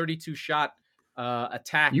after the 32 shot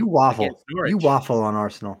attack You waffle. against You Norwich. waffle on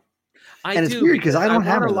Arsenal. I And it's do weird because because I I don't want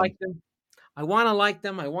to hammer them. like them. I want to like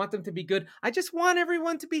them. I want them to be good. I just want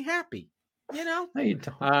everyone to be happy. You know. No, you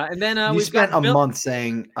don't. And then You we've spent got a month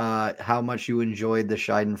saying how much you enjoyed the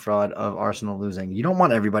Schadenfreude of Arsenal losing. You don't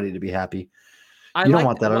want everybody to be happy. I You don't liked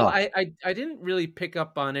want that at well, all. I didn't really pick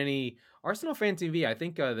up on any Arsenal Fan TV. I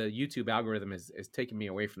think the YouTube algorithm is taking me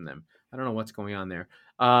away from them. I don't know what's going on there.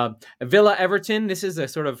 Villa Everton. This is a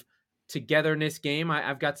sort of togetherness game.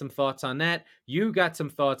 I've got some thoughts on that. You got some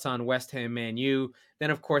thoughts on West Ham Man U.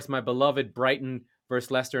 Then of course my beloved Brighton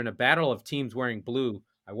versus Leicester in a battle of teams wearing blue.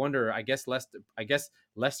 I wonder. I guess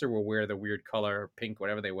Leicester will wear the weird color, pink,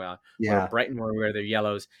 whatever they wear, where Yeah. Brighton will wear their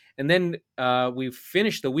yellows. And then we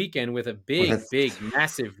finished the weekend with a With big,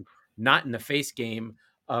 massive, not in the face game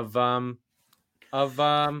of of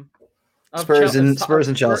um of Spurs and Chelsea. Spurs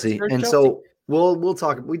And Chelsea. so we'll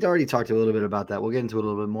talk. We've already talked a little bit about that. We'll get into it a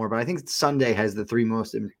little bit more. But I think Sunday has the 3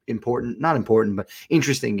 most important, not important, but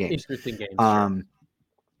interesting games. Interesting games, sure.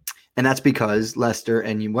 And that's because Leicester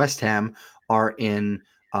and West Ham are in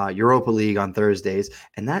Europa League on Thursdays.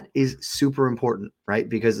 And that is super important, right?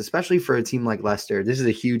 Because especially for a team like Leicester, this is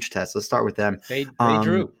a huge test. Let's start with them. They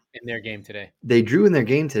drew in their game today. They drew in their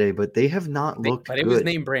game today, but they have not looked But good. it was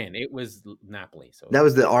name brand. It was Napoli. So that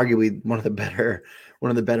was arguably one of the better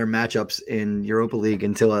matchups in Europa League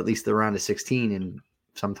until at least the round of 16 and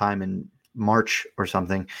sometime in March or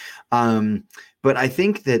something. But I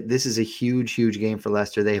think that this is a huge game for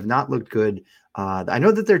Leicester. They have not looked good. I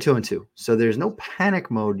know that they're 2-2, so there's no panic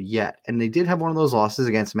mode yet. And they did have one of those losses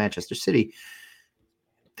against Manchester City.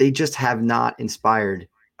 They just have not inspired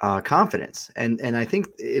confidence. And I think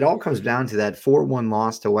it all comes down to that 4-1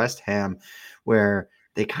 loss to West Ham, where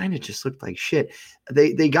they kind of just looked like shit.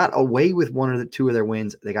 They got away with 1 or 2 of their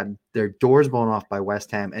wins. They got their doors blown off by West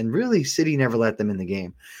Ham, and really City never let them in the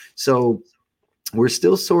game. So we're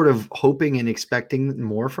still sort of hoping and expecting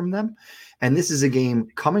more from them. And this is a game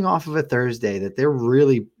coming off of a Thursday that they're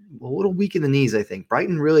really a little weak in the knees, I think.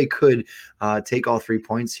 Brighton really could take all 3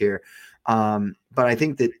 points here. But I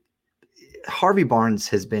think that Harvey Barnes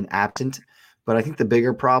has been absent. But I think the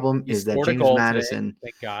bigger problem is that James Maddison,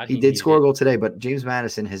 thank God, he did score a goal today, but James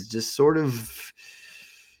Maddison has just sort of,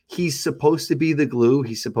 he's supposed to be the glue.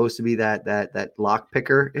 He's supposed to be that lock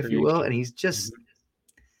picker, if you will. And he's just,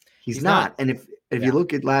 he's not. And if you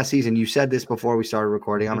look at last season, you said this before we started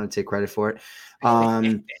recording, I'm going to take credit for it.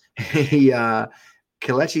 Kelechi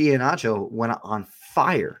Iheanacho went on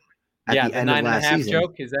fire at the end of last season.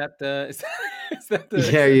 Joke, is that the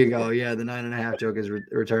there you go. Yeah, the 9.5 joke is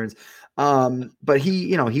returns. But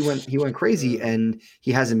he went crazy and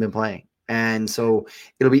he hasn't been playing. And so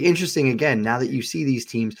it'll be interesting again, now that you see these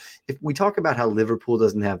teams. If we talk about how Liverpool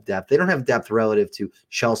doesn't have depth, they don't have depth relative to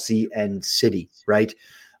Chelsea and City, right?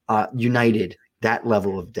 United, that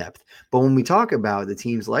level of depth. But when we talk about the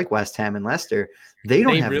teams like West Ham and Leicester, they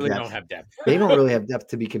don't have depth. They don't really have depth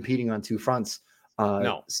to be competing on 2 fronts.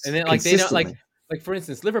 No. And then they don't like for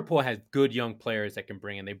instance, Liverpool has good young players that can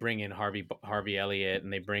bring in. They bring in Harvey Elliott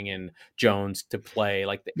and they bring in Jones to play.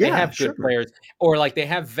 Like they have good players, or like they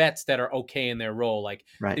have vets that are okay in their role. Like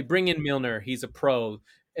they bring in Milner, he's a pro.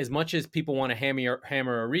 As much as people want to hammer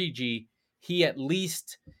Origi, he at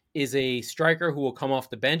least is a striker who will come off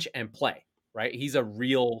the bench and play, right? He's a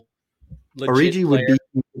real legit Origi player. would be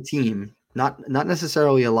in the team, not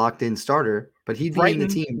necessarily a locked-in starter, but he'd be in the Brighton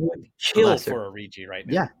team would for kill Leicester. for Origi right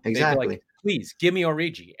now. Yeah, They'd be like, exactly. please give me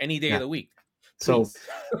Origi any day Yeah. of the week. So, Please.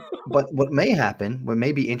 but what may happen, what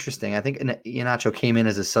may be interesting, I think Iheanacho came in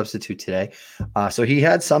as a substitute today. So he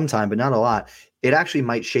had some time, but not a lot. It actually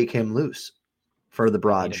might shake him loose for the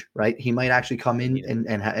barrage, right? He might actually come in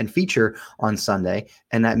and feature on Sunday,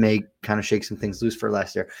 and that may kind of shake some things loose for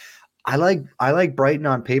Leicester. I like Brighton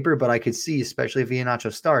on paper, but I could see, especially if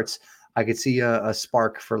Iheanacho starts, I could see a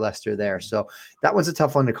spark for Leicester there. So that one's a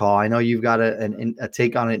tough one to call. I know you've got a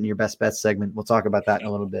take on it in your best bets segment. We'll talk about that in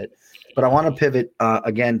a little bit. But I want to pivot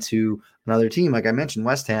again to another team, like I mentioned,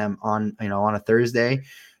 West Ham on a Thursday.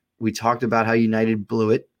 We talked about how United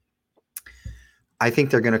blew it. I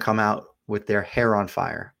think they're going to come out with their hair on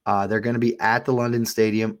fire. They're going to be at the London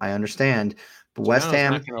Stadium. I understand, but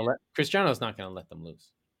Cristiano's not going to let them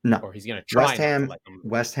lose. No, or he's going to try not to let them lose.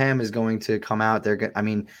 West Ham is going to come out.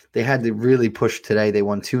 They had to really push today. They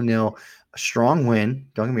won 2-0, a strong win.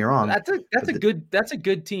 Don't get me wrong. That's a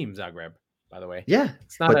good team, Zagreb, by the way. Yeah,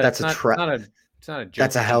 that's a joke.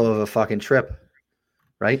 That's a hell of a fucking trip,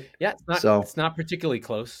 right? Yeah, it's not particularly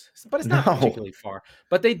close, but it's not particularly far.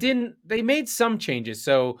 But they made some changes.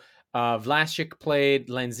 So Vlasic played,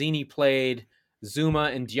 Lanzini played, Zuma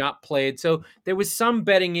and Diop played. So there was some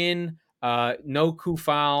betting in. No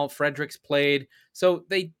Kufal, Fredericks played. So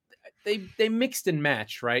they mixed and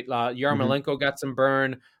matched, right? Yarmolenko got some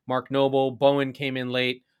burn. Mark Noble, Bowen came in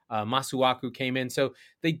late. Masuaku came in. So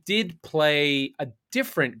they did play a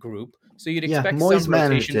different group. So you'd expect some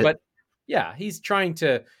rotation, but yeah, he's trying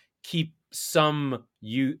to keep some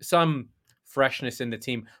freshness in the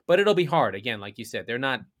team, but it'll be hard. Again, like you said, they're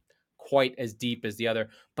not quite as deep as the other.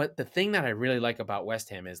 But the thing that I really like about West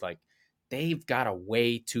Ham is like they've got a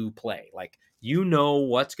way to play. Like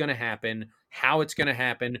what's going to happen, how it's going to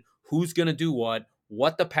happen, who's going to do what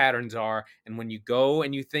the patterns are, and when you go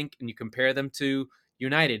and you think and you compare them to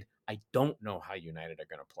United, I don't know how United are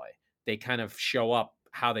going to play. They kind of show up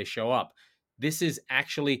how they show up. This is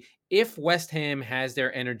actually, if West Ham has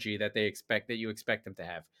their energy that you expect them to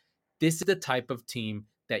have, this is the type of team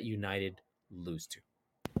that United lose to.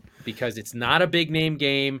 Because it's not a big name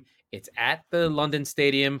game. It's at the London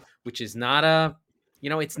Stadium, which is not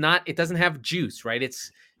it doesn't have juice, right?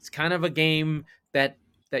 It's kind of a game that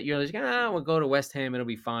you're like, we'll go to West Ham, it'll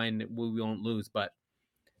be fine, we won't lose. But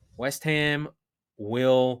West Ham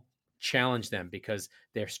will challenge them because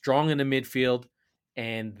they're strong in the midfield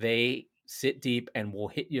and they sit deep and will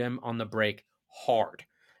hit them on the break hard.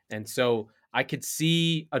 And so I could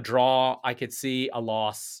see a draw. I could see a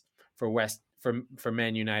loss for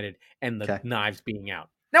Man United and the knives being out.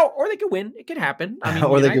 No, or they could win. It could happen. I mean,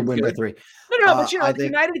 or they could win by 3. No, but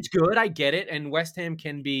United's good. I get it, and West Ham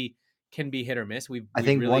can be hit or miss. I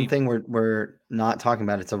think one thing we're not talking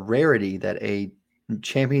about, it's a rarity that a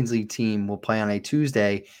Champions League team will play on a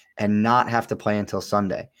Tuesday and not have to play until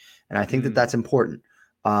Sunday, and I think that's important.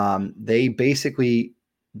 They basically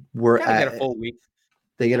were get a full week.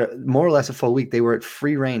 They get more or less a full week. They were at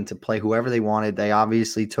free reign to play whoever they wanted. They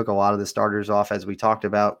obviously took a lot of the starters off, as we talked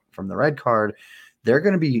about from the red card. They're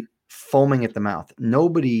going to be foaming at the mouth.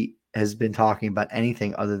 Nobody has been talking about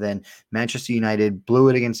anything other than Manchester United blew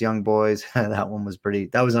it against Young Boys. That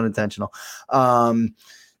was unintentional. You are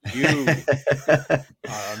a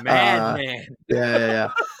madman.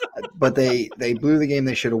 Yeah. But they blew the game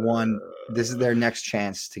they should have won. This is their next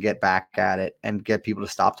chance to get back at it and get people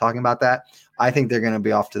to stop talking about that. I think they're going to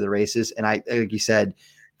be off to the races. And like you said,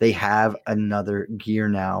 they have another gear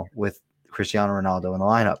now with Cristiano Ronaldo in the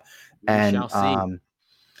lineup. And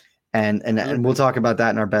we'll talk about that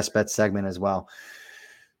in our best bet segment as well.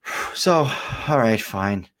 So, all right,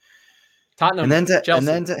 fine. Tottenham, and then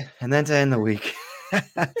Chelsea. to end the week.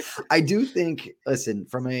 I do think, listen,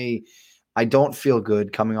 I don't feel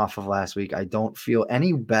good coming off of last week. I don't feel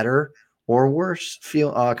any better or worse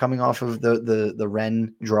coming off of the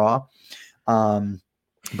Rennes draw.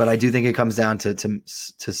 But I do think it comes down to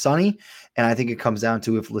Sonny, and I think it comes down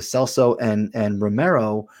to if Lo Celso and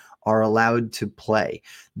Romero are allowed to play.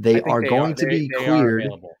 They are going to be cleared.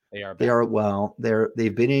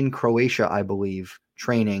 They've been in Croatia, I believe,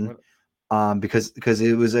 training. Because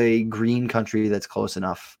it was a green country that's close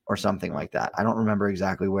enough or something like that. I don't remember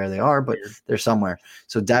exactly where they are, but they're somewhere.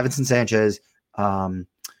 So Davinson Sanchez,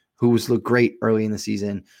 who's looked great early in the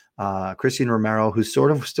season, Christian Romero, who's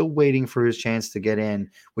sort of still waiting for his chance to get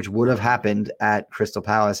in, which would have happened at Crystal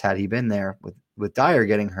Palace had he been there with Dyer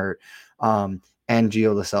getting hurt, and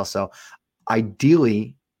Gio Lo Celso.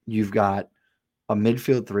 Ideally, you've got a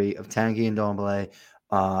midfield 3 of Tanguy and Ndombele,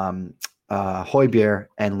 Højbjerg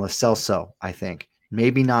and Lo Celso, I think.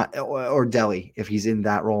 Maybe not, or Dele, if he's in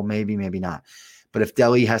that role, maybe not. But if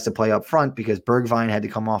Dele has to play up front because Bergwijn had to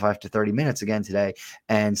come off after 30 minutes again today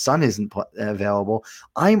and Son isn't available,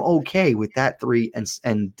 I'm okay with that three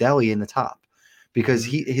and Dele in the top because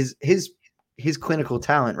his clinical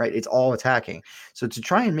talent, right? It's all attacking. So to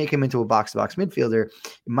try and make him into a box-to-box midfielder,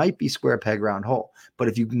 it might be square peg round hole. But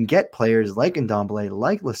if you can get players like Ndombele,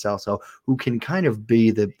 like Lo Celso, who can kind of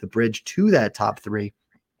be the bridge to that top three,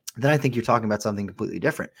 then I think you're talking about something completely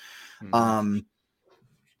different.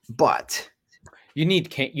 But you need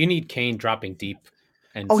Kane dropping deep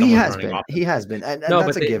and he someone has running been. off. He has been. And No,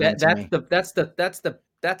 that's but a given to me.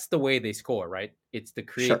 that's the way they score, right? It's the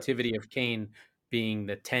creativity of Kane being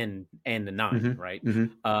the 10 and the 9, right?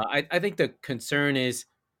 I think the concern is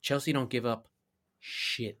Chelsea don't give up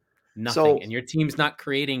shit, nothing, and your team's not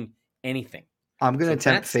creating anything. I'm going to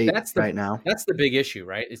tempt fate right now. That's the big issue,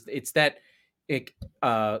 right? It's that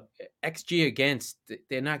XG against,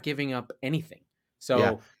 they're not giving up anything.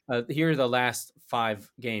 So here are the last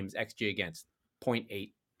 5 games XG against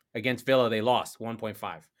 0.8. Against Villa, they lost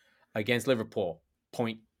 1.5. Against Liverpool,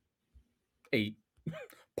 0.8.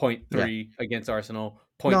 0.3 against Arsenal,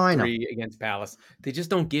 0.3 against Palace. They just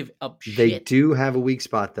don't give up shit. They do have a weak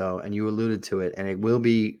spot, though, and you alluded to it, and it will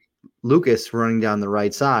be Lucas running down the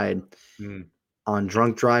right side on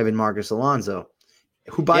drunk driving Marcus Alonso,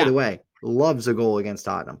 who, by the way, loves a goal against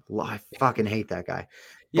Tottenham. I fucking hate that guy.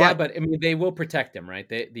 But I mean, they will protect him, right?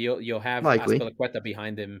 You'll have Azpilicueta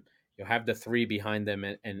behind him. You'll have the 3 behind them,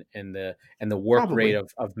 and the work rate of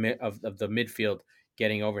the midfield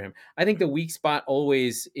getting over him. I think the weak spot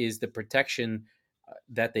always is the protection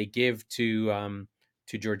that they give to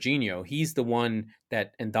Jorginho. He's the one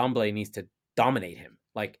that Ndombele needs to dominate him,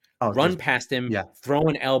 like run past him, throw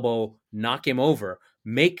an elbow, knock him over,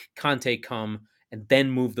 make Kante come, and then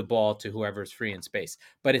move the ball to whoever's free in space.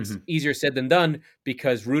 But it's easier said than done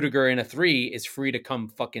because Rudiger in a 3 is free to come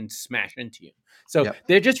fucking smash into you. So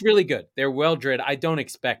they're just really good. They're well drilled. I don't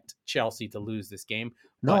expect Chelsea to lose this game.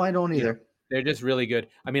 No, I don't either. They're just really good.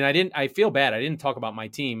 I mean, I feel bad. I didn't talk about my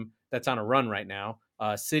team that's on a run right now.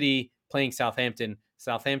 City playing Southampton.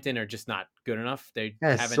 Southampton are just not good enough. They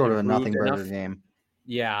haven't sort of a nothing burger enough. game.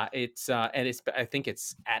 Yeah, it's I think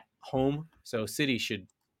it's at home, so City should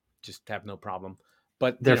just have no problem.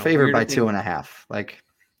 But they're favored by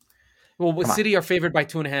 2.5. City are favored by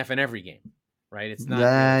 2.5 in every game, right? It's not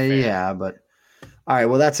really fair. But all right.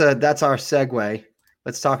 Well, that's our segue.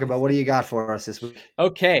 Let's talk about what do you got for us this week?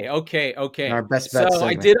 Okay. And our best bet. So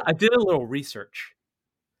segment. I did a little research,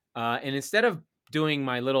 and instead of doing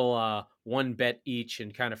my little 1 bet each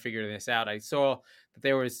and kind of figuring this out, I saw that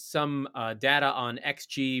there was some data on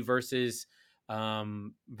XG versus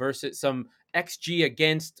some XG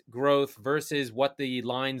against growth versus what the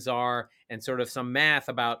lines are, and sort of some math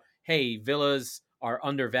about, hey, Villas are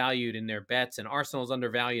undervalued in their bets and Arsenal's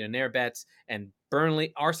undervalued in their bets, and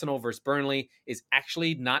Arsenal versus Burnley is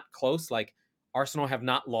actually not close. Like, Arsenal have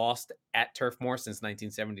not lost at Turf Moor since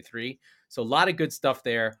 1973. So a lot of good stuff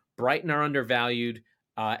there. Brighton are undervalued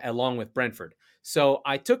along with Brentford. So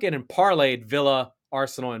I took it and parlayed Villa,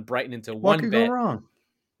 Arsenal, and Brighton into one bet. What could go wrong?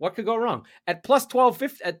 What could go wrong? At plus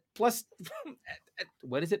 12.50, at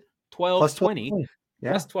what is it? 12.20.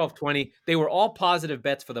 Plus 12.20. They were all positive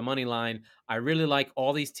bets for the money line. I really like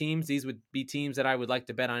all these teams. These would be teams that I would like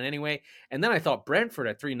to bet on anyway. And then I thought Brentford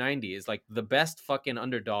at 3.90 is like the best fucking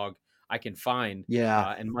underdog I can find.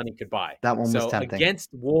 And money could buy. That one was tempting. Against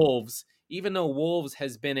Wolves, even though Wolves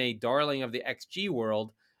has been a darling of the XG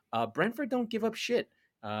world, Brentford don't give up shit.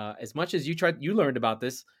 As much as you learned about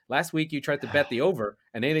this last week, you tried to bet the over,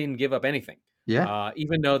 and they didn't give up anything.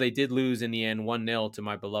 Even though they did lose in the end 1-0 to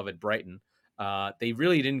my beloved Brighton, they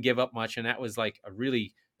really didn't give up much, and that was like a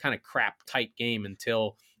really kind of crap tight game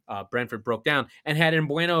until Brentford broke down. And had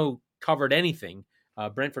Mbueno covered anything,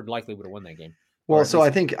 Brentford likely would have won that game. Well, so I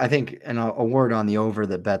think, and a word on the over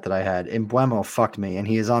the bet that I had. Mbuemo fucked me, and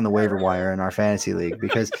he is on the waiver wire in our fantasy league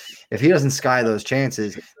because if he doesn't sky those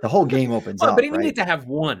chances, the whole game opens up. But he needs to have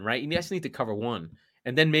one, right? You just need to cover one,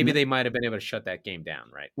 and then maybe they might have been able to shut that game down,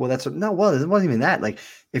 right? Well, it wasn't even that. Like,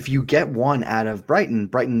 if you get one out of Brighton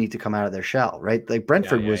need to come out of their shell, right? Like,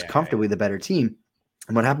 Brentford was comfortably the better team.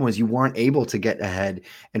 And what happened was you weren't able to get ahead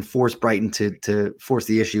and force Brighton to force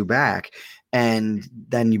the issue back. And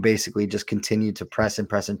then you basically just continued to press and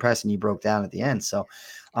press and press, and you broke down at the end. So,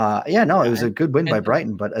 it was a good win by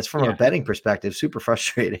Brighton, but as from a betting perspective, super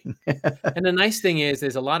frustrating. And the nice thing is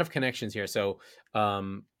there's a lot of connections here. So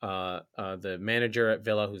the manager at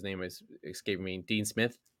Villa, whose name is escaping me, Dean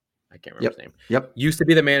Smith, I can't remember his name. Yep. Used to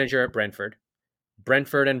be the manager at Brentford.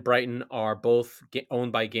 Brentford and Brighton are both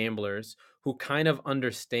owned by gamblers who kind of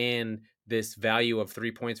understand this value of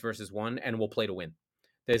 3 points versus 1 and will play to win.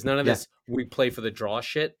 There's none of Yeah. this we play for the draw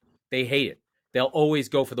shit. They hate it. They'll always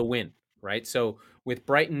go for the win, right? So with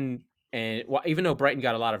Brighton, and well, even though Brighton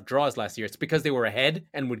got a lot of draws last year, it's because they were ahead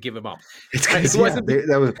and would give them up. It's Right? because It wasn't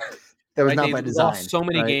that was right. not They by lost design, so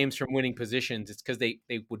many right? games from winning positions. It's because they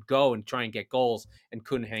would go and try and get goals and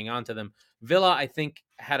couldn't hang on to them. Villa, I think,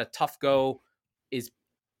 had a tough go. Is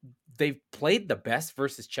they've played the best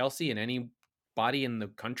versus Chelsea in anybody in the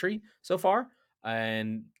country so far.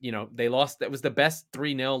 And, they lost. That was the best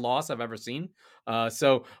 3-0 loss I've ever seen.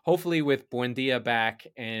 So hopefully with Buendia back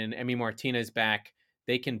and Emi Martinez back,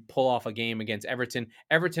 they can pull off a game against Everton.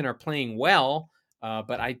 Everton are playing well,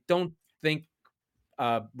 but I don't think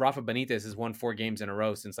Rafa Benitez has won 4 games in a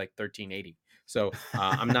row since like 1380. So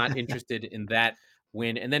I'm not interested in that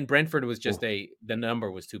win. And then Brentford was just the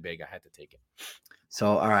number was too big. I had to take it.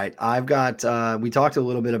 So, all right, I've got, we talked a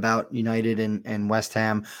little bit about United and West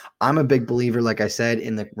Ham. I'm a big believer, like I said,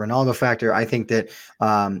 in the Ronaldo factor. I think that,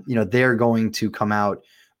 they're going to come out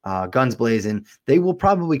guns blazing. They will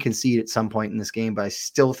probably concede at some point in this game, but I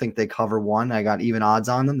still think they cover 1. I got even odds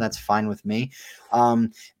on them. That's fine with me.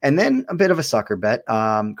 And then a bit of a sucker bet.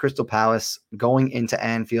 Crystal Palace going into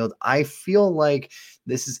Anfield. I feel like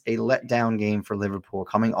this is a letdown game for Liverpool,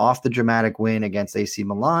 coming off the dramatic win against AC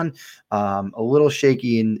Milan. A little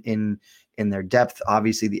shaky in their depth,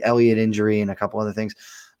 obviously the Elliott injury and a couple other things.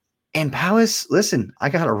 And Palace, listen, I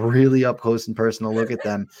got a really up close and personal look at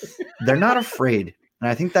them. They're not afraid, and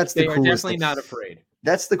I think that's the They are coolest definitely thing. not afraid.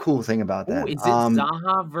 That's the cool thing about Oh, them. is it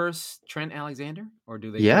Zaha versus Trent Alexander, or do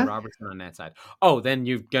they put Yeah. Robertson on that side? Oh, then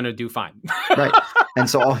you're gonna do fine. Right. And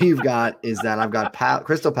so all you've got is that I've got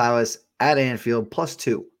Crystal Palace at Anfield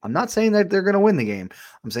 +2. I'm not saying that they're going to win the game.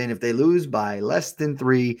 I'm saying if they lose by less than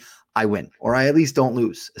 3, I win, or I at least don't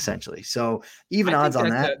lose, essentially. So even odds on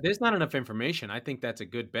that. There's not enough information. I think that's a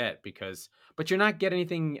good bet but you're not getting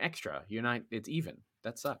anything extra. You're not. It's even.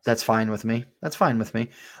 That sucks. That's fine with me. That's fine with me.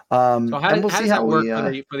 So And we'll how see does that how work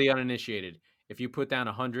we. for the uninitiated? If you put down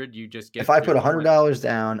 100, you just get. If I put how much? $100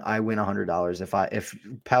 down, I win $100. If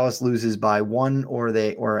Palace loses by 1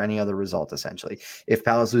 or any other result, essentially. If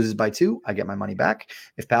Palace loses by 2, I get my money back.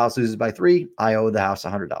 If Palace loses by 3, I owe the house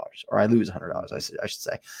 $100, or I lose $100. I should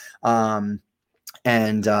say.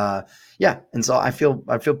 And so I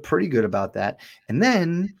feel pretty good about that. And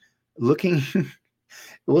then looking.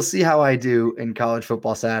 We'll see how I do in college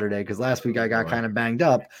football Saturday, because last week I got kind of banged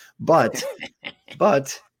up. But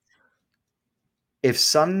if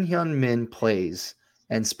Son Heung-min plays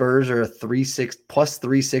and Spurs are a plus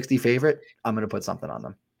 360 favorite, I'm going to put something on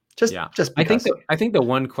them. Just because. I think the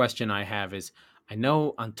one question I have is, I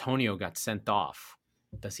know Antonio got sent off.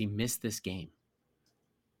 Does he miss this game?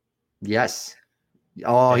 Yes.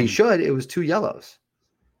 Oh, he should. It was 2 yellows.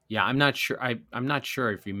 Yeah, I'm not sure. I'm not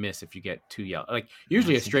sure if you get 2 yellows. Like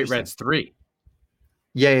usually a straight red's 3.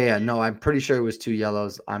 Yeah. No, I'm pretty sure it was 2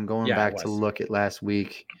 yellows. I'm going back to look at last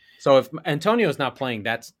week. So if Antonio's not playing,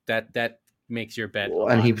 that makes your bet.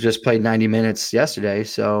 And he just played 90 minutes yesterday,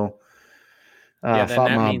 so that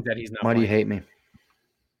means that he's not why playing. Do you hate me?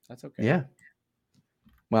 That's okay. Yeah.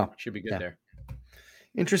 Well, should be good there.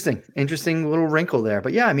 Interesting little wrinkle there.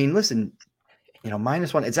 But yeah, I mean, listen,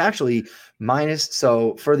 -1. It's actually minus.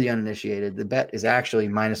 So for the uninitiated, the bet is actually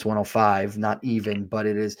 -105, not even, but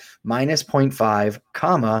it is -0.5,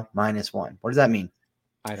 -1. What does that mean?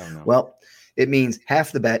 I don't know. Well, it means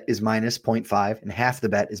half the bet is -0.5 and half the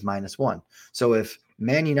bet is -1. So if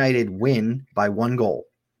Man United win by 1 goal,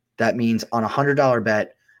 that means on a $100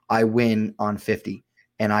 bet, I win on 50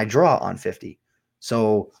 and I draw on 50.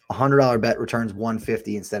 So a $100 bet returns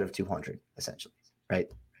 150 instead of 200, essentially.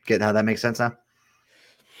 Right? Get how that makes sense now?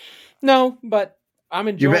 No, but I'm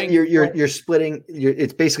enjoying. You're splitting.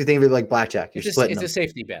 It's basically think of it like blackjack. You're splitting. It's a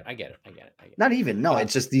safety bet. I get it. Not even. No,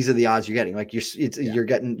 it's just these are the odds you're getting. Like you're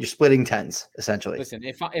splitting tens essentially. Listen,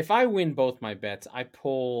 if I win both my bets, I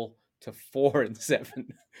pull to 4 and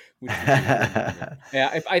 7. I'm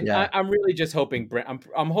really just hoping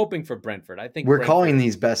I'm hoping for Brentford. I think we're calling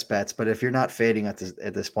these best bets, but if you're not fading at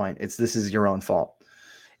this point, this is your own fault.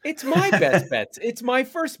 It's my best bets. It's my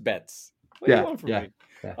first bets. What do you want from me?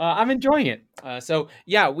 Yeah. I'm enjoying it. And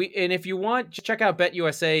if you want, just check out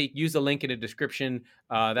BetUSA. Use the link in the description.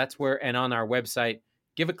 That's where, and on our website,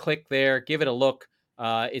 give a click there, give it a look.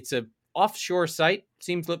 It's a offshore site.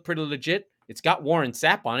 Seems pretty legit. It's got Warren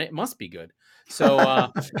Sapp on it. It must be good. So,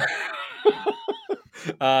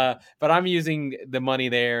 but I'm using the money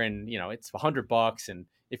there, and it's $100, and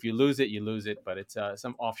if you lose it, you lose it. But it's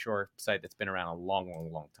some offshore site that's been around a long,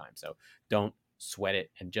 long, long time. So don't sweat it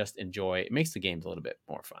and just enjoy. It makes the games a little bit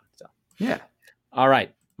more fun. So yeah. All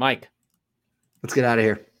right, Mike. Let's get out of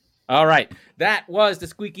here. All right. That was the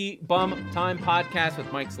Squeaky Bum Time podcast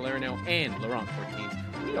with Mike Salerno and Laurent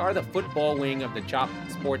Fortins. We are the football wing of the Chop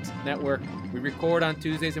Sports Network. We record on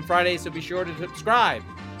Tuesdays and Fridays, so be sure to subscribe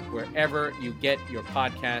wherever you get your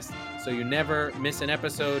podcast so you never miss an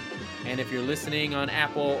episode. And if you're listening on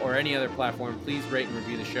Apple or any other platform, please rate and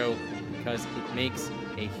review the show because it makes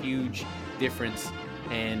a huge difference.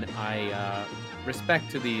 And I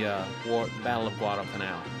respect to the Battle of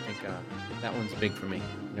Guadalcanal. I think that one's big for me.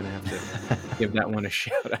 I'm going to have to give that one a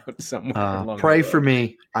shout out somewhere. Pray for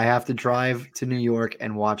me. I have to drive to New York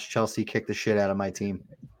and watch Chelsea kick the shit out of my team.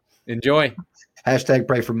 Enjoy. #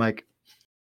 pray for Mike.